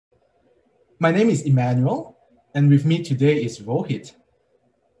My name is Emmanuel, and with me today is Rohit.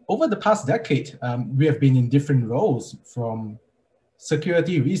 Over the past decade, we have been in different roles, from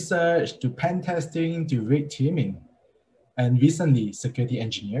security research to pen testing to red teaming, and recently security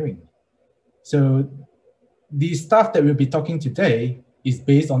engineering. So the stuff that we'll be talking today is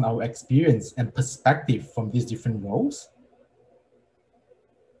based on our experience and perspective from these different roles.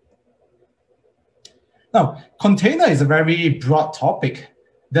 Now, container is a very broad topic.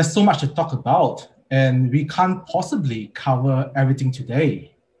 There's so much to talk about, and we can't possibly cover everything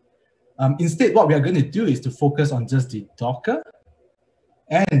today. Instead, what we are going to do is to focus on just the Docker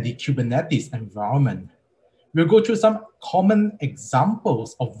and the Kubernetes environment. We'll go through some common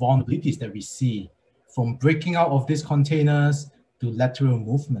examples of vulnerabilities that we see, from breaking out of these containers to lateral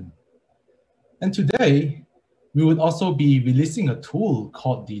movement. And today, we would also be releasing a tool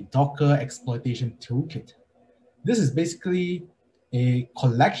called the Docker Exploitation Toolkit. This is basically a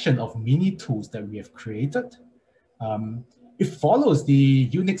collection of mini tools that we have created. It follows the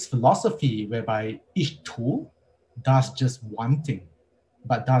Unix philosophy whereby each tool does just one thing,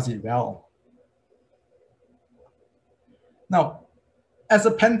 but does it well. Now, as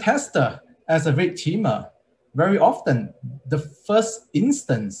a pen tester, as a red teamer, very often the first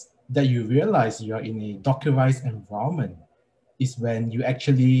instance that you realize you're in a Dockerized environment is when you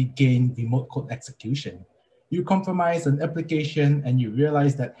actually gain remote code execution. You compromise an application and you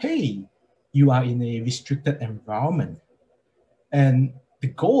realize that, hey, you are in a restricted environment. And the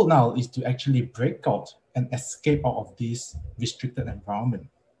goal now is to actually break out and escape out of this restricted environment.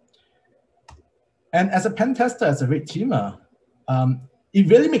 And as a pen tester, as a red teamer, it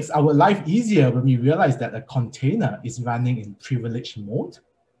really makes our life easier when we realize that a container is running in privileged mode.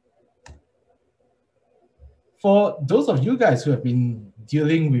 For those of you guys who have been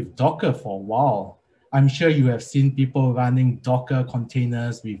dealing with Docker for a while, I'm sure you have seen people running Docker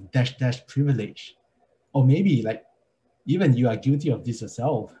containers with -- privilege. Or maybe like even you are guilty of this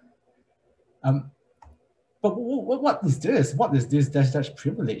yourself. But what is this? What is this --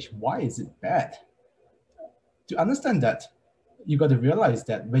 privilege? Why is it bad? To understand that, you got to realize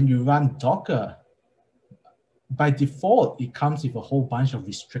that when you run Docker, by default, it comes with a whole bunch of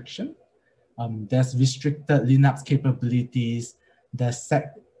restriction. There's restricted Linux capabilities. There's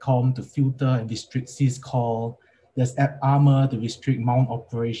seccomp to filter and restrict syscall. There's AppArmor to restrict mount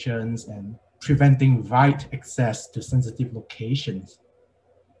operations and preventing write access to sensitive locations.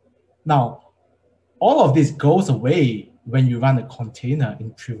 Now, all of this goes away when you run a container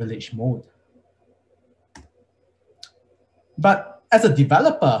in privileged mode. But as a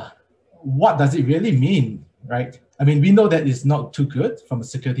developer, what does it really mean, right? I mean, we know that it's not too good from a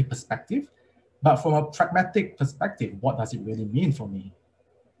security perspective, but from a pragmatic perspective, what does it really mean for me?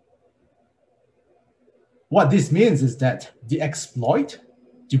 What this means is that the exploit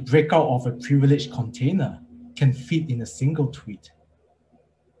to break out of a privileged container can fit in a single tweet.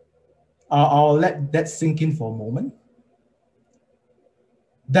 I'll let that sink in for a moment.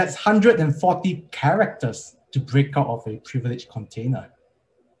 That's 140 characters to break out of a privileged container.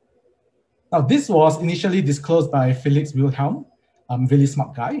 Now, this was initially disclosed by Felix Wilhelm, really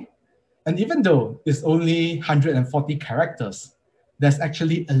smart guy. And even though it's only 140 characters, there's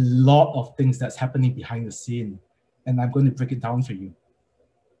actually a lot of things that's happening behind the scene. And I'm going to break it down for you.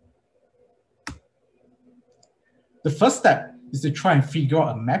 The first step is to try and figure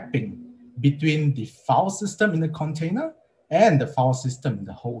out a mapping between the file system in the container and the file system in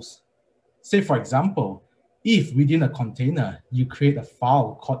the host. Say, for example, if within a container, you create a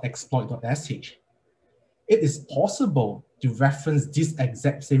file called exploit.sh, it is possible to reference this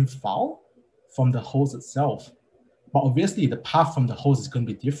exact same file from the host itself. But obviously, the path from the host is going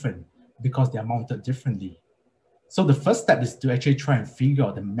to be different because they are mounted differently. So the first step is to actually try and figure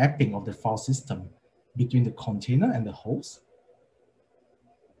out the mapping of the file system between the container and the host.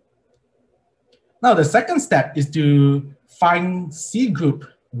 Now, the second step is to find C group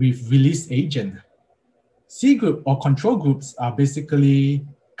with release agent. C group or control groups are basically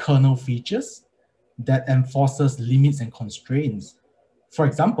kernel features that enforces limits and constraints. For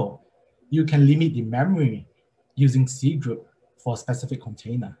example, you can limit the memory using C group for a specific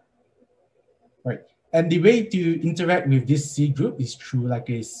container, right? And the way to interact with this C group is through like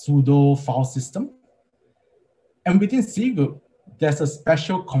a pseudo file system. And within C group, there's a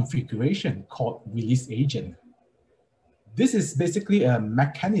special configuration called release agent. This is basically a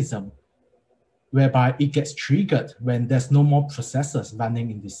mechanism whereby it gets triggered when there's no more processes running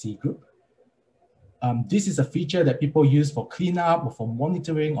in the C group. This is a feature that people use for cleanup or for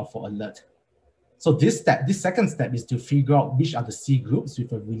monitoring or for alert. So this second step is to figure out which are the C groups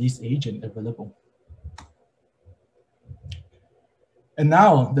with a release agent available. And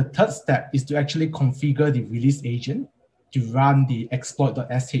now the third step is to actually configure the release agent to run the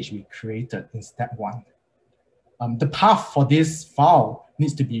exploit.sh we created in step 1. The path for this file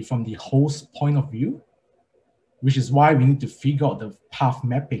needs to be from the host point of view, which is why we need to figure out the path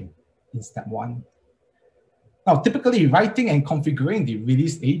mapping in step 1. Now, typically, writing and configuring the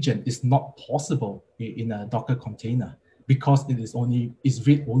release agent is not possible in a Docker container because it is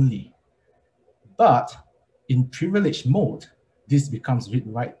read-only. But in privileged mode, this becomes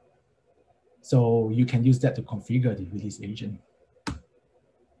read-write. So you can use that to configure the release agent.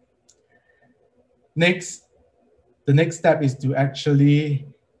 Next, the next step is to actually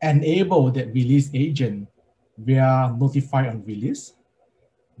enable that release agent via notify on release.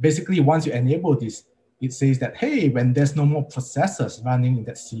 Basically, once you enable this, it says that, hey, when there's no more processes running in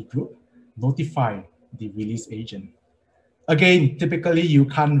that C group, notify the release agent. Again, typically you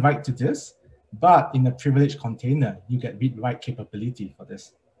can't write to this, but in a privileged container, you get read-write capability for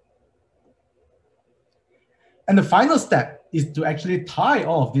this. And the final step is to actually tie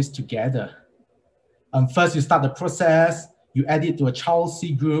all of this together. First, you start the process, you add it to a child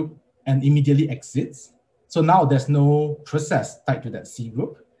C group, and immediately exits. So now there's no process tied to that C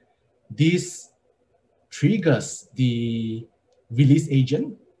group. This triggers the release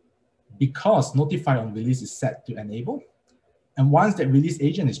agent because notify on release is set to enable. And once that release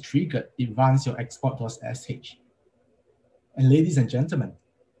agent is triggered, it runs your export.sh. And ladies and gentlemen,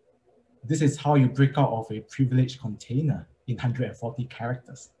 this is how you break out of a privileged container in 140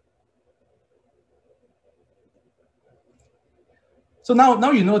 characters. So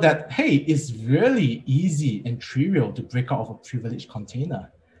now you know that, hey, it's really easy and trivial to break out of a privileged container.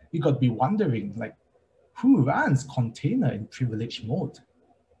 You got to be wondering, like, who runs container in privileged mode,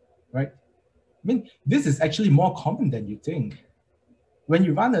 right? I mean, this is actually more common than you think. When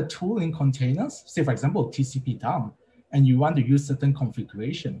you run a tool in containers, say for example, TCP dump, and you want to use certain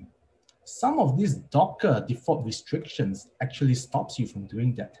configuration, some of these Docker default restrictions actually stops you from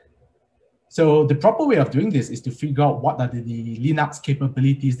doing that. So the proper way of doing this is to figure out what are the Linux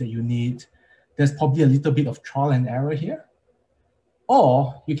capabilities that you need. There's probably a little bit of trial and error here.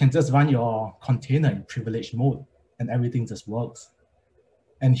 Or you can just run your container in privileged mode and everything just works.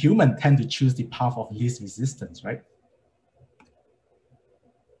 And humans tend to choose the path of least resistance, right?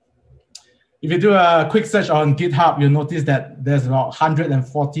 If you do a quick search on GitHub, you'll notice that there's about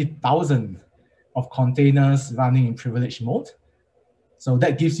 140,000 of containers running in privileged mode. So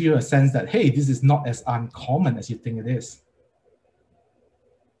that gives you a sense that, hey, this is not as uncommon as you think it is.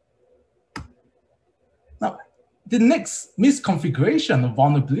 Now, the next misconfiguration of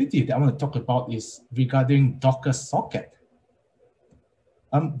vulnerability that I want to talk about is regarding Docker socket.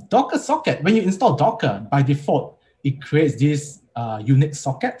 Docker socket, when you install Docker, by default, it creates this Unix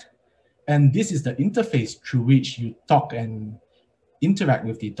socket. And this is the interface through which you talk and interact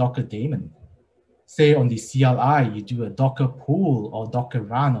with the Docker daemon. Say on the CLI, you do a Docker pull or Docker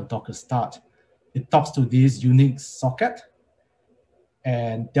run or Docker start. It talks to this Unix socket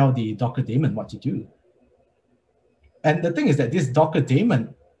and tell the Docker daemon what to do. And the thing is that this Docker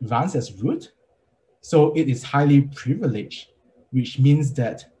daemon runs as root, so it is highly privileged, which means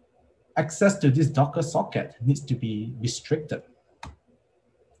that access to this Docker socket needs to be restricted.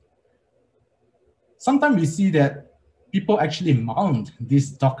 Sometimes we see that people actually mount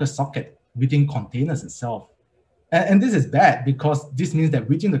this Docker socket within containers itself. And this is bad because this means that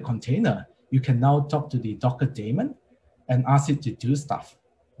within the container, you can now talk to the Docker daemon and ask it to do stuff,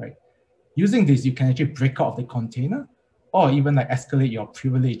 right? Using this, you can actually break out of the container or even like escalate your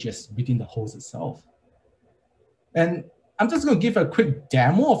privileges within the host itself. And I'm just going to give a quick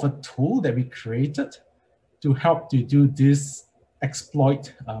demo of a tool that we created to help to do this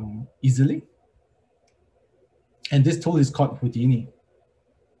exploit easily. And this tool is called Houdini.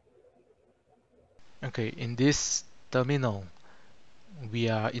 Okay, in this terminal, we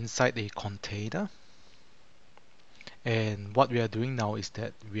are inside a container. And what we are doing now is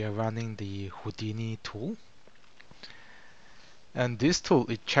that we are running the Houdini tool. And this tool,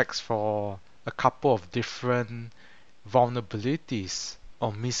 it checks for a couple of different vulnerabilities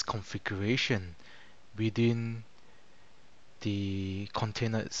or misconfiguration within the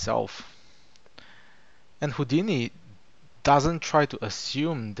container itself. And Houdini doesn't try to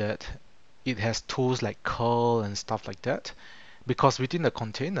assume that it has tools like curl and stuff like that, because within the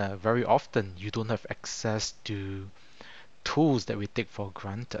container, very often you don't have access to tools that we take for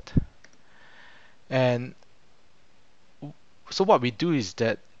granted. And so what we do is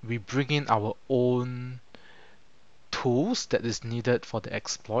that we bring in our own tools that is needed for the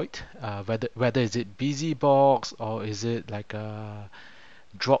exploit, whether is it BusyBox or is it like a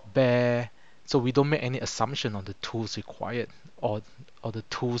Drop Bear. So we don't make any assumption on the tools required or the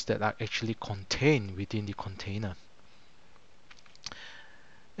tools that are actually contained within the container.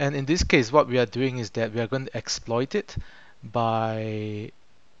 And in this case, what we are doing is that we are going to exploit it by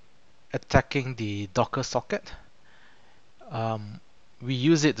attacking the Docker socket. We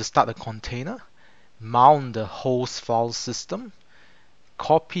use it to start a container, mount the host file system,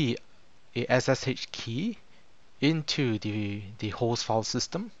 copy a SSH key into the host file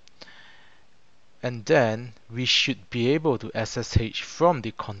system, and then we should be able to SSH from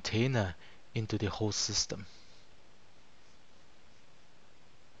the container into the host system.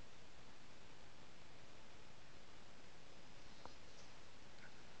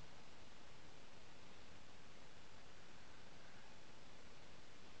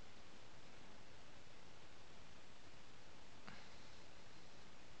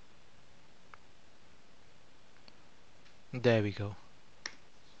 There we go.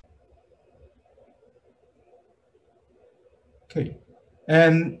 Okay.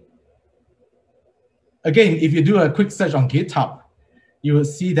 And again, if you do a quick search on GitHub, you will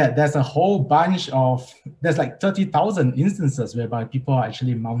see that there's a whole bunch of, there's like 30,000 instances whereby people are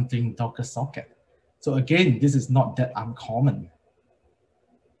actually mounting Docker socket. So again, this is not that uncommon.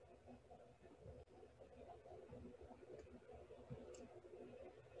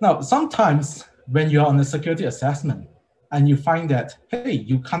 Now, sometimes when you're on a security assessment and you find that, hey,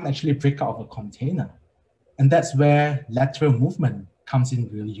 you can't actually break out of a container, and that's where lateral movement comes in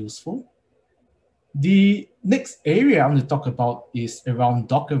really useful. The next area I want to talk about is around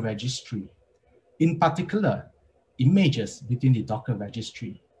Docker registry. In particular, images within the Docker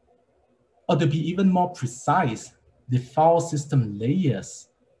registry. Or to be even more precise, the file system layers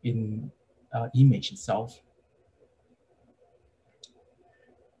in image itself.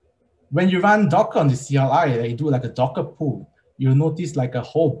 When you run Docker on the CLI, you do like a Docker pull, you'll notice like a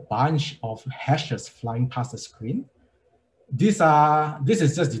whole bunch of hashes flying past the screen. This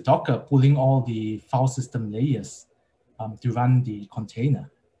is just the Docker pulling all the file system layers to run the container.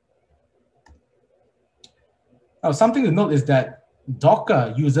 Now, something to note is that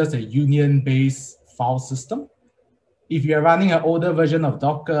Docker uses a union-based file system. If you're running an older version of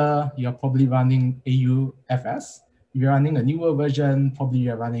Docker, you're probably running AUFS. If you're running a newer version, probably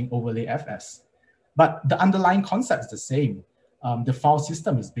you're running overlay FS. But the underlying concept is the same. The file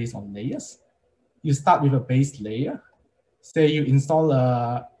system is based on layers. You start with a base layer. Say you install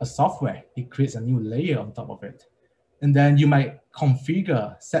a software, it creates a new layer on top of it. And then you might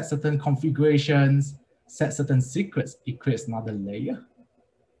configure, set certain configurations, set certain secrets, it creates another layer.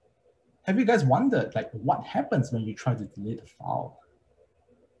 Have you guys wondered like what happens when you try to delete a file?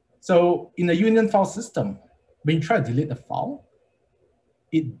 So in a union file system, when you try to delete a file,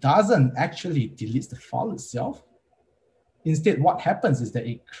 it doesn't actually delete the file itself. Instead, what happens is that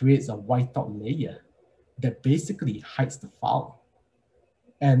it creates a whiteout layer that basically hides the file.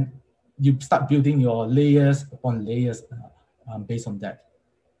 And you start building your layers upon layers based on that.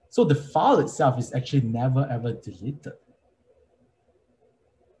 So the file itself is actually never ever deleted.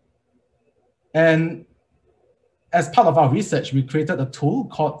 And as part of our research, we created a tool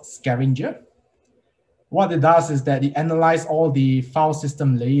called Scavenger. What it does is that it analyzes all the file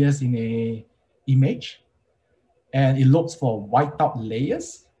system layers in an image, and it looks for whiteout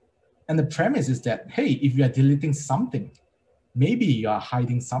layers. And the premise is that, hey, if you are deleting something, maybe you are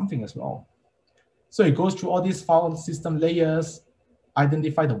hiding something as well. So it goes through all these file system layers,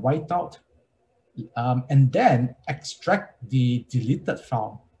 identify the whiteout, and then extract the deleted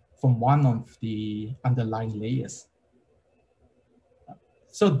file from one of the underlying layers.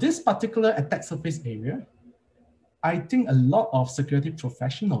 So this particular attack surface area, I think a lot of security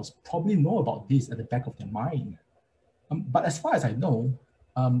professionals probably know about this at the back of their mind. But as far as I know,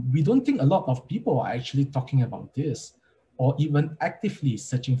 we don't think a lot of people are actually talking about this or even actively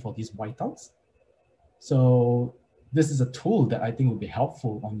searching for these whiteouts. So this is a tool that I think will be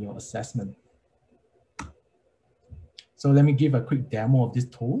helpful on your assessment. So let me give a quick demo of this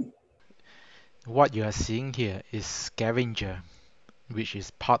tool. What you are seeing here is Scavenger, which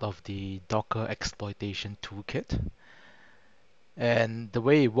is part of the Docker exploitation toolkit. And the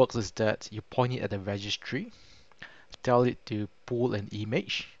way it works is that you point it at the registry, tell it to pull an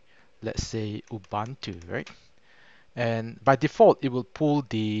image, let's say Ubuntu, right? And by default, it will pull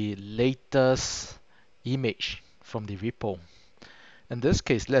the latest image from the repo. In this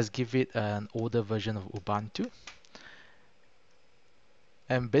case, let's give it an older version of Ubuntu.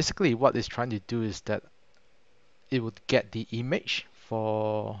 And basically what it's trying to do is that it would get the image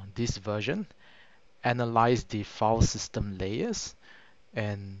for this version, analyze the file system layers,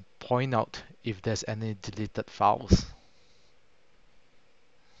 and point out if there's any deleted files.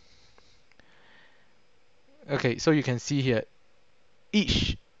 Okay, so you can see here,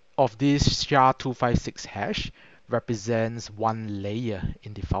 each of these SHA-256 hash represents one layer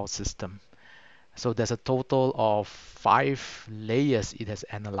in the file system. So there's a total of 5 layers it has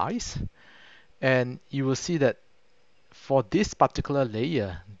analyzed. And you will see that for this particular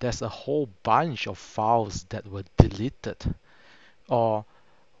layer, there's a whole bunch of files that were deleted or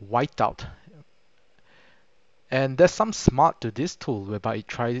wiped out. And there's some smart to this tool whereby it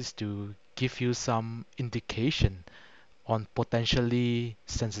tries to give you some indication on potentially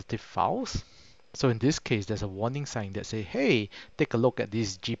sensitive files. So in this case, there's a warning sign that say, hey, take a look at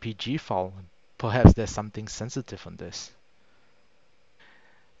this GPG file. Perhaps there's something sensitive on this.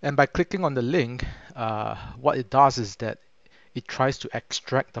 And by clicking on the link, what it does is that it tries to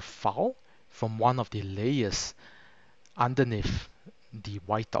extract the file from one of the layers underneath the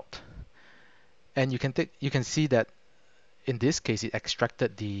whiteout. And you can see that in this case, it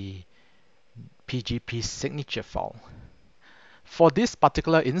extracted the PGP signature file. For this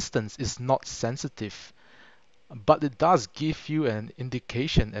particular instance, it's not sensitive, but it does give you an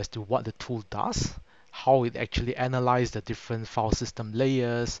indication as to what the tool does, how it actually analyzes the different file system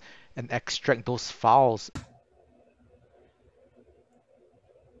layers and extract those files.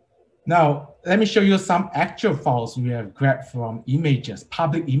 Now, let me show you some actual files we have grabbed from images,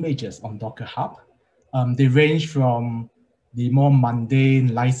 public images on Docker Hub. They range from the more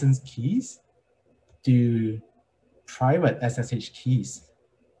mundane license keys to private SSH keys.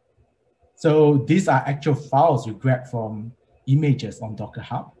 So these are actual files you grab from images on Docker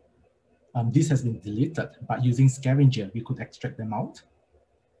Hub. This has been deleted, but using Scavenger, we could extract them out.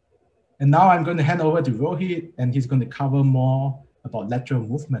 And now I'm going to hand over to Rohit, and he's going to cover more about lateral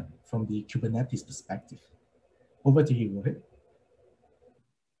movement from the Kubernetes perspective. Over to you, Rohit.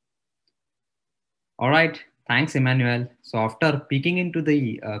 All right, thanks, Emmanuel. So after peeking into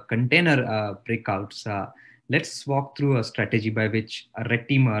the container breakouts, let's walk through a strategy by which a red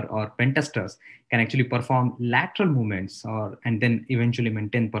teamer or pen testers can actually perform lateral movements and then eventually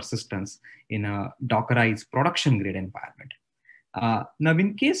maintain persistence in a Dockerized production grade environment. Now,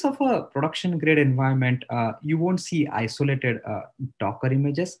 in case of a production grade environment, you won't see isolated Docker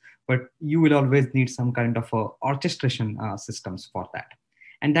images, but you will always need some kind of orchestration systems for that.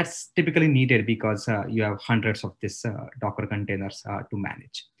 And that's typically needed because you have hundreds of these Docker containers to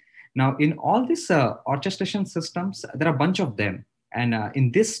manage. Now, in all these orchestration systems, there are a bunch of them. And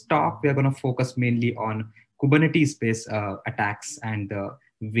in this talk, we are going to focus mainly on Kubernetes-based attacks and the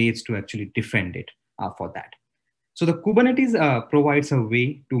ways to actually defend it for that. So the Kubernetes provides a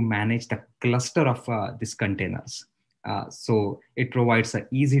way to manage the cluster of these containers. So it provides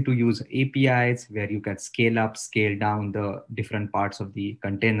easy to use APIs where you can scale up, scale down the different parts of the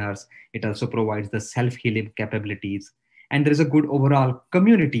containers. It also provides the self-healing capabilities. And there is a good overall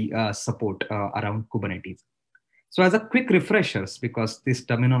community support around Kubernetes. So as a quick refreshers, because these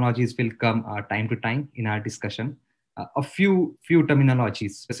terminologies will come time to time in our discussion, a few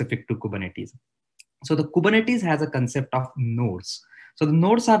terminologies specific to Kubernetes. So the Kubernetes has a concept of nodes. So the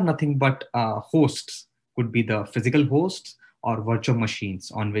nodes are nothing but hosts, could be the physical hosts or virtual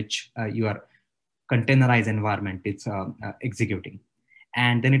machines on which your containerized environment is executing.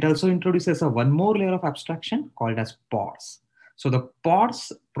 And then it also introduces one more layer of abstraction called as pods. So the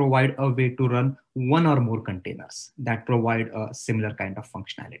pods provide a way to run one or more containers that provide a similar kind of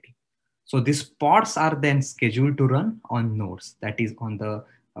functionality. So these pods are then scheduled to run on nodes, that is on the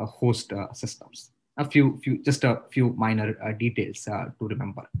host systems. Just a few minor details to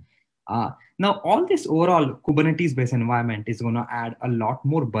remember. Now, all this overall Kubernetes-based environment is going to add a lot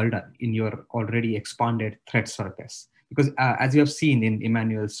more burden in your already expanded threat surface. Because as you have seen in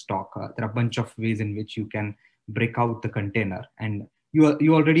Emmanuel's talk, there are a bunch of ways in which you can break out the container. And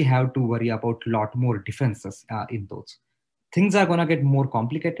you already have to worry about a lot more defenses in those. Things are going to get more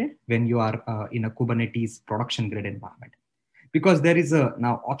complicated when you are in a Kubernetes production grade environment, because there is a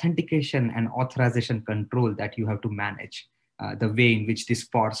now authentication and authorization control that you have to manage. The way in which these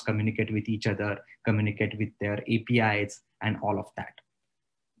pods communicate with each other, communicate with their APIs, and all of that.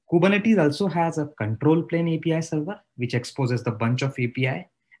 Kubernetes also has a control plane API server, which exposes the bunch of API.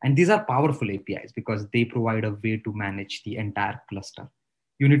 And these are powerful APIs because they provide a way to manage the entire cluster.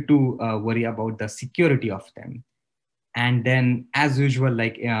 You need to worry about the security of them. And then, as usual,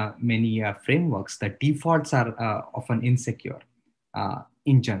 like many frameworks, the defaults are often insecure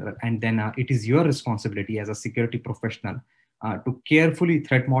in general. And then it is your responsibility as a security professional to carefully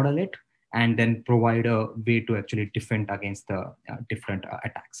threat model it and then provide a way to actually defend against the different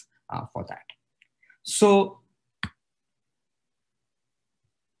attacks for that. So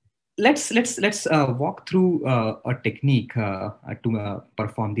let's walk through a technique to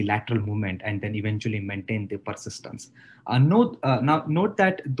perform the lateral movement and then eventually maintain the persistence. Note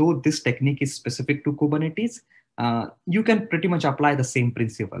that though this technique is specific to Kubernetes, you can pretty much apply the same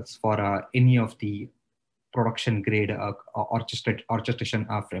principles for any of the production grade orchestration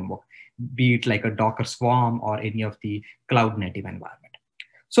framework, be it like a Docker Swarm or any of the cloud native environment.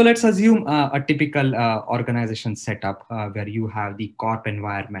 So let's assume a typical organization setup where you have the corp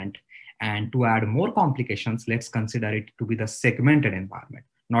environment. And to add more complications, let's consider it to be the segmented environment,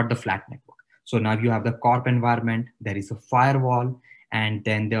 not the flat network. So now you have the corp environment, there is a firewall, and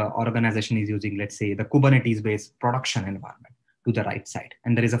then the organization is using, let's say, the Kubernetes-based production environment to the right side,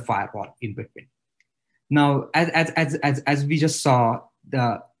 and there is a firewall in between. Now, as we just saw,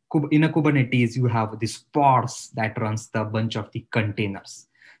 in a Kubernetes, you have this pods that runs the bunch of the containers.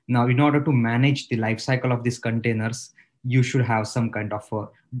 Now, in order to manage the lifecycle of these containers, you should have some kind of a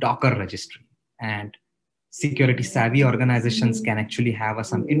Docker registry. And security savvy organizations can actually have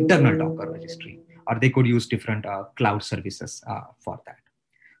some internal Docker registry, or they could use different cloud services for that.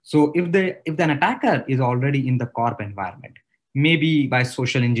 So if an attacker is already in the corp environment, maybe by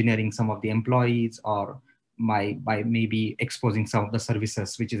social engineering some of the employees, or by maybe exposing some of the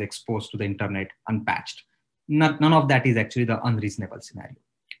services which is exposed to the internet unpatched, none of that is actually the unreasonable scenario.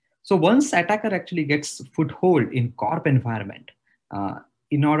 So once attacker actually gets foothold in corp environment,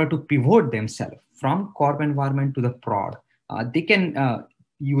 in order to pivot themselves from corp environment to the prod, they can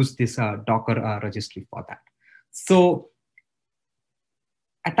use this Docker registry for that. So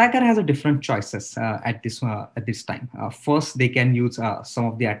attacker has a different choices at this time. First, they can use some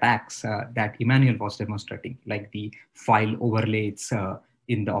of the attacks that Emmanuel was demonstrating, like the file overlays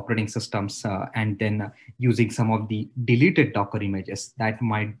in the operating systems, and then using some of the deleted Docker images that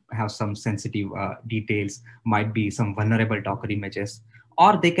might have some sensitive details, might be some vulnerable Docker images,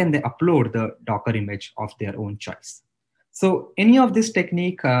 or they upload the Docker image of their own choice. So any of this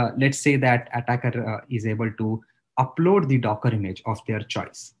technique, let's say that attacker is able to upload the Docker image of their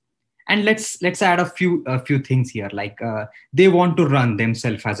choice. And let's add a few things here, like they want to run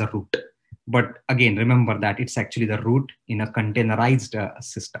themselves as a root. But again, remember that it's actually the root in a containerized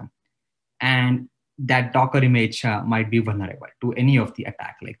system. And that Docker image might be vulnerable to any of the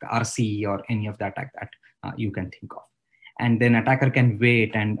attack, like the RCE or any of the attack that you can think of. And then attacker can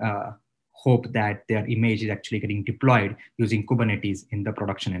wait and hope that their image is actually getting deployed using Kubernetes in the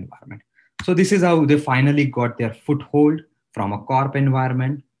production environment. So this is how they finally got their foothold from a corp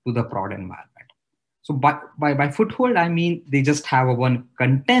environment to the prod environment. So by foothold, I mean they just have one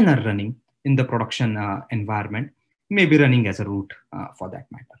container running in the production environment, maybe running as a root for that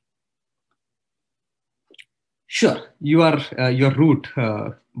matter. Sure, you are your root,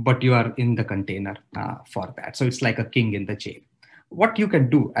 but you are in the container for that. So it's like a king in the jail. What you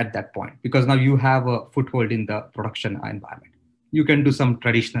can do at that point, because now you have a foothold in the production environment, you can do some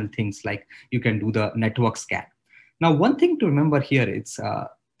traditional things, like you can do the network scan. Now, one thing to remember here is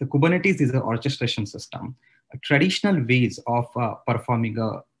the Kubernetes is an orchestration system. Traditional ways of performing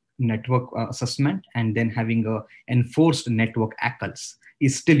a network assessment and then having a enforced network ACLs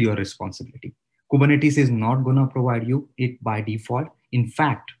is still your responsibility. Kubernetes is not going to provide you it by default. In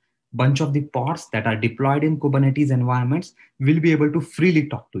fact, bunch of the pods that are deployed in Kubernetes environments will be able to freely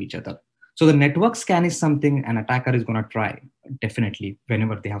talk to each other. So the network scan is something an attacker is going to try definitely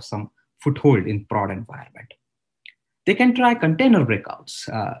whenever they have some foothold in prod environment. They can try container breakouts.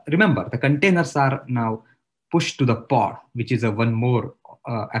 Remember, the containers are now pushed to the pod, which is a one more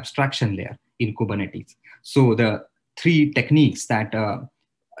abstraction layer in Kubernetes. So the three techniques that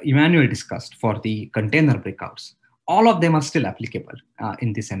Emmanuel discussed for the container breakouts, all of them are still applicable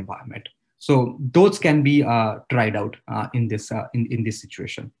in this environment. So those can be tried out in this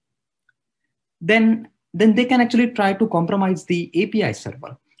situation. Then they can actually try to compromise the API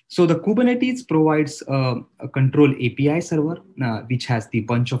server. So the Kubernetes provides a control API server, which has the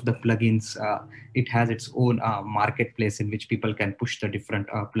bunch of the plugins. It has its own marketplace in which people can push the different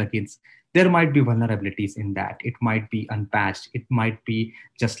plugins. There might be vulnerabilities in that. It might be unpatched. It might be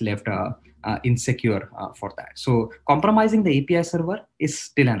just left insecure for that. So compromising the API server is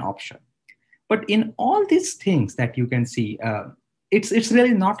still an option. But in all these things that you can see, it's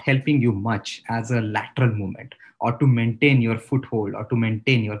really not helping you much as a lateral movement or to maintain your foothold or to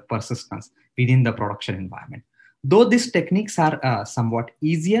maintain your persistence within the production environment. Though these techniques are somewhat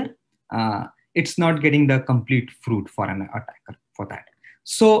easier, it's not getting the complete fruit for an attacker for that.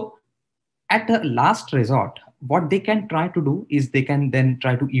 So at the last resort, what they can try to do is they can then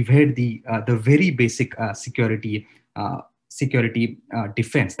try to evade the very basic security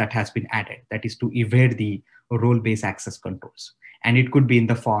defense that has been added, that is to evade the role-based access controls. And it could be in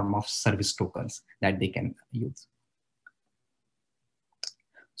the form of service tokens that they can use.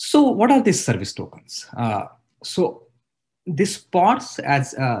 So what are these service tokens? So this pods,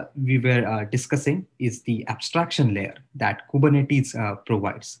 as we were discussing, is the abstraction layer that Kubernetes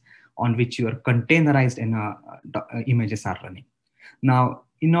provides, on which your containerized images are running. Now,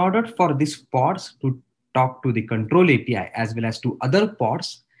 in order for these pods to talk to the control API as well as to other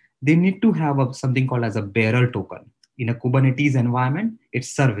pods, they need to have something called as a bearer token. In a Kubernetes environment, it's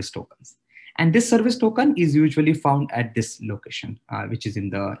service tokens. And this service token is usually found at this location, which is in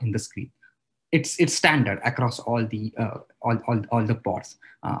the screen. It's standard across all the pods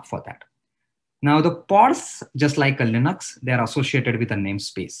for that. Now the pods, just like a Linux, they're associated with a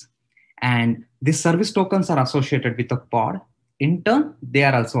namespace, and these service tokens are associated with a pod. In turn, they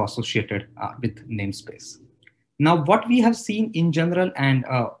are also associated with namespace. Now, what we have seen in general and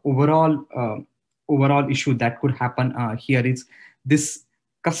overall issue that could happen here is this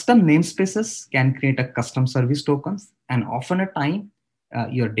custom namespaces can create a custom service tokens, and often a time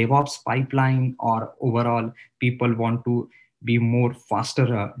your DevOps pipeline or overall people want to be more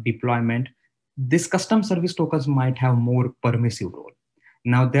faster deployment, this custom service tokens might have more permissive role.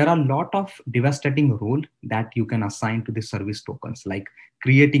 Now, there are a lot of devastating role that you can assign to the service tokens, like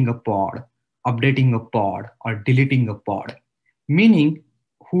creating a pod, updating a pod, or deleting a pod, meaning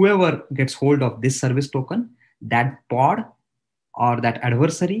whoever gets hold of this service token, that pod or that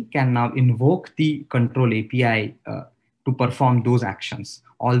adversary can now invoke the control API to perform those actions,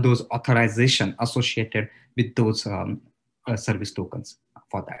 all those authorization associated with those service tokens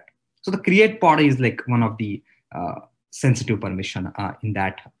for that. So the create pod is like one of the sensitive permission in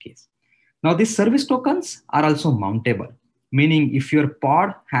that case. Now these service tokens are also mountable, meaning if your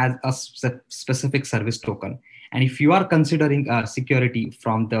pod has a specific service token, and if you are considering security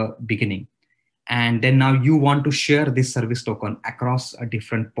from the beginning, and then now you want to share this service token across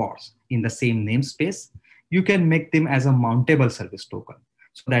different pods in the same namespace, you can make them as a mountable service token,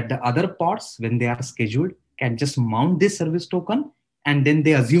 so that the other pods, when they are scheduled, can just mount this service token, and then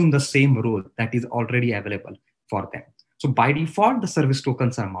they assume the same role that is already available for them. So by default, the service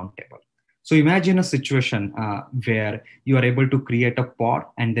tokens are mountable. So imagine a situation where you are able to create a pod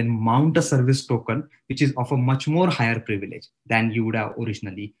and then mount a service token, which is of a much more higher privilege than you would have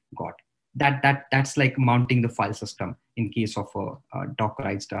originally got. That's like mounting the file system in case of a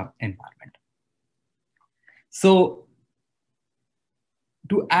Dockerized environment. So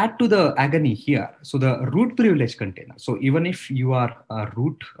to add to the agony here, so the root privilege container. So even if you are a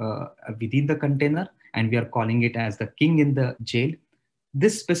root within the container, and we are calling it as the king in the jail,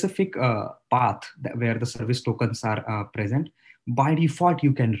 this specific path where the service tokens are present, by default,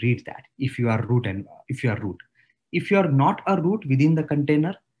 you can read that if you are root. And if you are root, if you are not a root within the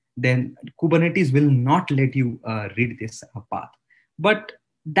container, then Kubernetes will not let you read this path. But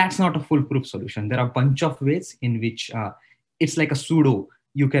that's not a foolproof solution. There are a bunch of ways in which it's like a sudo.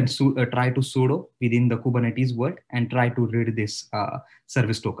 You can try to sudo within the Kubernetes world and try to read this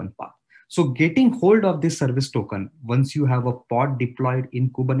service token path. So getting hold of this service token once you have a pod deployed in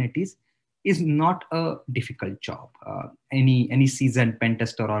Kubernetes is not a difficult job. Any seasoned pen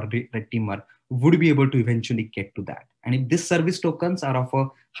tester or red teamer would be able to eventually get to that. And if these service tokens are of a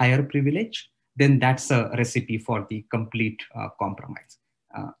higher privilege, then that's a recipe for the complete compromise.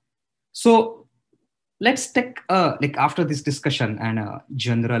 So let's take like after this discussion and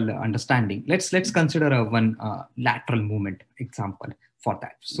general understanding, let's consider one lateral movement example for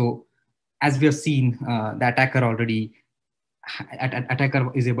that. So as we have seen, the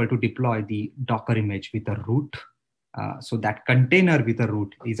attacker is able to deploy the Docker image with a root. So that container with a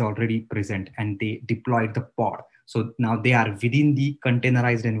root is already present, and they deployed the pod. So now they are within the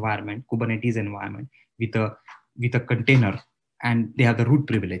containerized environment, Kubernetes environment, with a container, and they have the root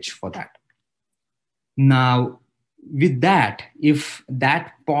privilege for that. Now, with that, if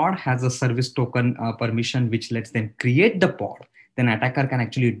that pod has a service token permission which lets them create the pod, then attacker can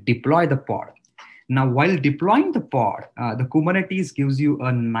actually deploy the pod. Now, while deploying the pod, the Kubernetes gives you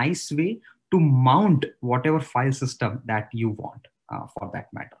a nice way to mount whatever file system that you want for that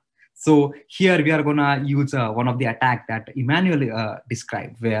matter. So here we are gonna use one of the attack that Emmanuel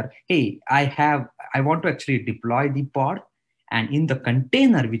described, where, hey, I want to actually deploy the pod, and in the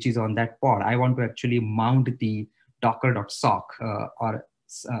container which is on that pod, I want to actually mount the docker.sock or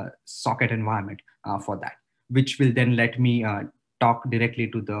socket environment for that, which will then let me talk directly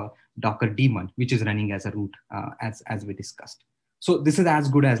to the Docker daemon, which is running as a root, as we discussed. So this is as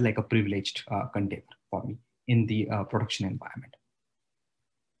good as like a privileged container for me in the production environment.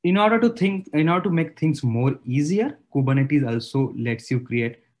 In order to make things more easier, Kubernetes also lets you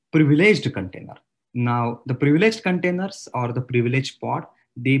create privileged container. Now, the privileged containers or the privileged pod,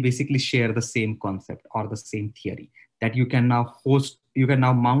 they basically share the same concept or the same theory, that you can now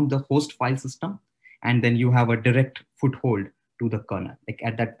mount the host file system, and then you have a direct foothold to the kernel. Like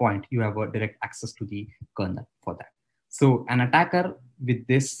at that point, you have a direct access to the kernel for that. So an attacker with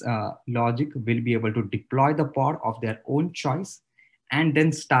this logic will be able to deploy the pod of their own choice and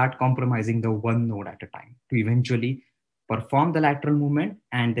then start compromising the one node at a time to eventually perform the lateral movement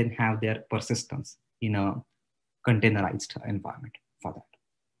and then have their persistence in a containerized environment for that.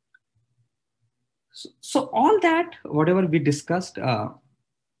 So all that, whatever we discussed,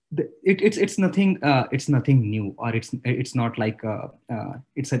 it's nothing new, or it's not like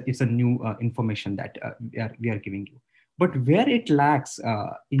it's a new information that we are giving you. But where it lacks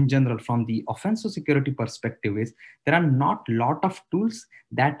in general from the offensive security perspective is there are not lot of tools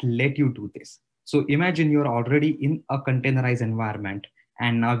that let you do this. So imagine you're already in a containerized environment,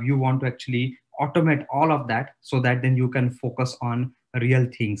 and now you want to actually automate all of that so that then you can focus on real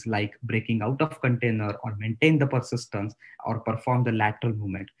things like breaking out of container or maintain the persistence or perform the lateral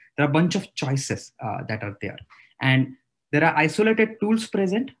movement. There are a bunch of choices that are there, and there are isolated tools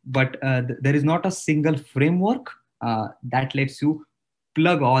present, but there is not a single framework that lets you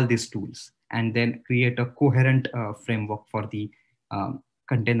plug all these tools and then create a coherent framework for the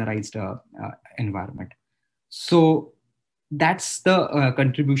containerized environment. So that's the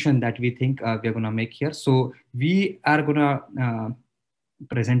contribution that we think we're going to make here. So we are going to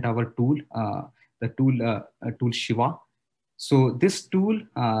present our tool, the tool Shiva. So this tool,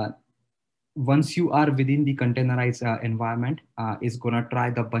 once you are within the containerized environment, is going to try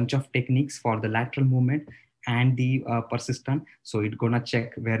the bunch of techniques for the lateral movement and the persistent. So it's going to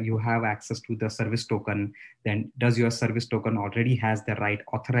check where you have access to the service token. Then does your service token already has the right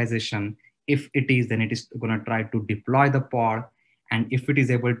authorization? If it is, then it is going to try to deploy the pod. And if it is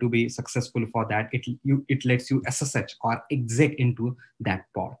able to be successful for that, it lets you SSH or exec into that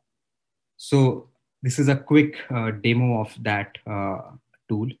pod. So this is a quick demo of that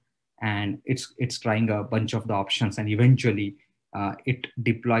tool, and it's trying a bunch of the options, and eventually it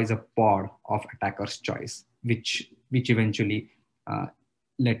deploys a pod of attacker's choice, which eventually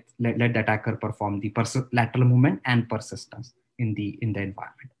let the attacker perform the lateral movement and persistence in the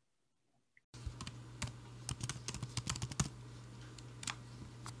environment.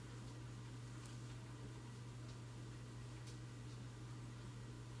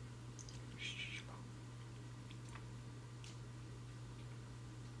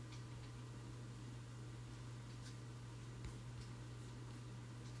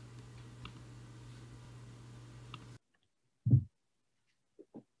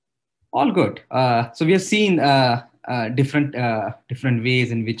 All good. So we have seen different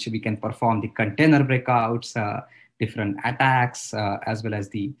ways in which we can perform the container breakouts, different attacks, as well as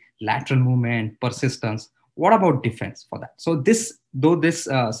the lateral movement, persistence. What about defense for that? So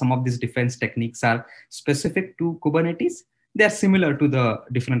some of these defense techniques are specific to Kubernetes, they are similar to the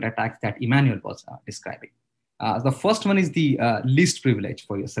different attacks that Emmanuel was describing. The first one is the least privilege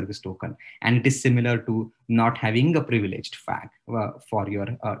for your service token, and it is similar to not having a privileged flag for your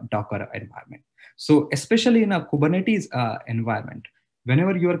Docker environment. So especially in a Kubernetes environment,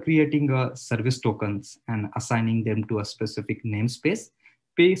 whenever you are creating service tokens and assigning them to a specific namespace,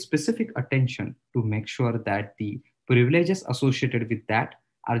 pay specific attention to make sure that the privileges associated with that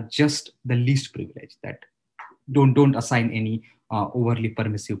are just the least privilege, that don't assign any overly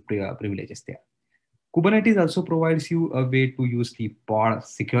permissive privileges there. Kubernetes also provides you a way to use the pod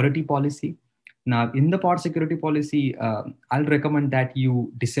security policy. Now, in the pod security policy, I'll recommend that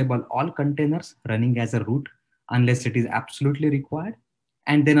you disable all containers running as a root unless it is absolutely required.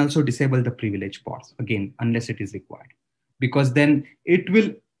 And then also disable the privilege pods, again, unless it is required. Because then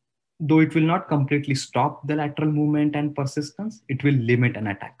though it will not completely stop the lateral movement and persistence, it will limit an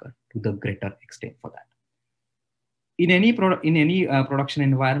attacker to the greater extent for that. In any production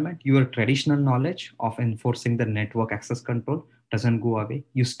environment, your traditional knowledge of enforcing the network access control doesn't go away.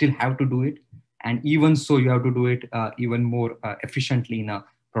 You still have to do it. And even so, you have to do it even more efficiently in a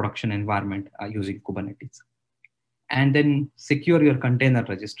production environment using Kubernetes. And then secure your container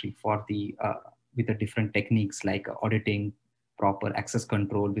registry for with the different techniques like auditing, proper access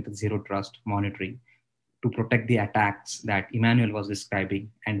control with zero trust monitoring to protect the attacks that Emmanuel was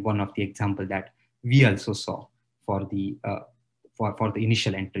describing, and one of the example that we also saw for the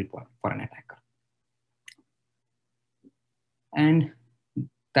initial entry point for an attacker. And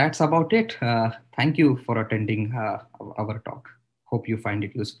that's about it. Thank you for attending our talk. Hope you find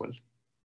it useful.